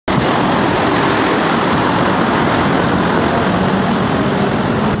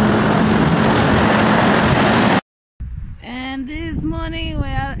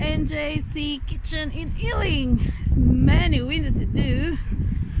NJC Kitchen in Ealing. There's many windows to do.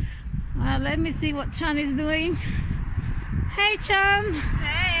 Let me see what Chan is doing. Hey Chan!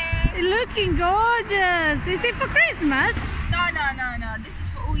 Hey! You're looking gorgeous! Is it for Christmas? No. This is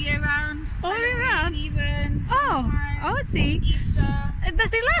for all year round. All year round? Even. Oh, I see. Easter.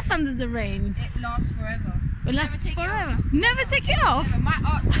 Does it last under the rain? It lasts forever. It lasts Never take it forever? off. Never take it off? Never. My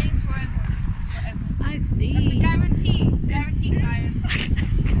art stays forever. I see. That's a guarantee. Guarantee, client.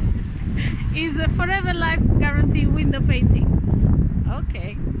 Is a forever life guarantee window painting.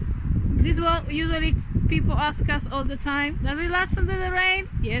 Okay. This is what usually people ask us all the time. Does it last under the rain?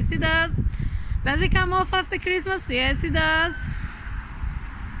 Yes, it does. Does it come off after Christmas? Yes, it does.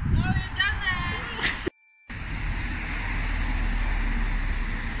 No, it doesn't.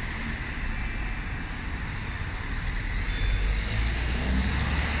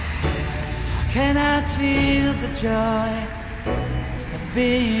 Can I feel the joy of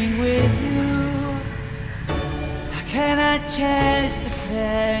being with you? How can I chase the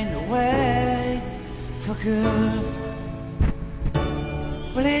pain away for good?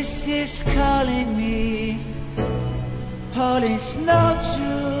 Well, this is calling me, all is not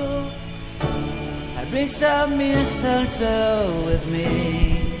true. I bring some mistletoe with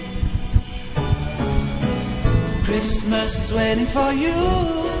me. Christmas is waiting for you.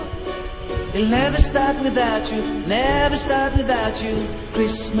 It'll never start without you, never start without you.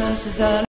 Christmas is all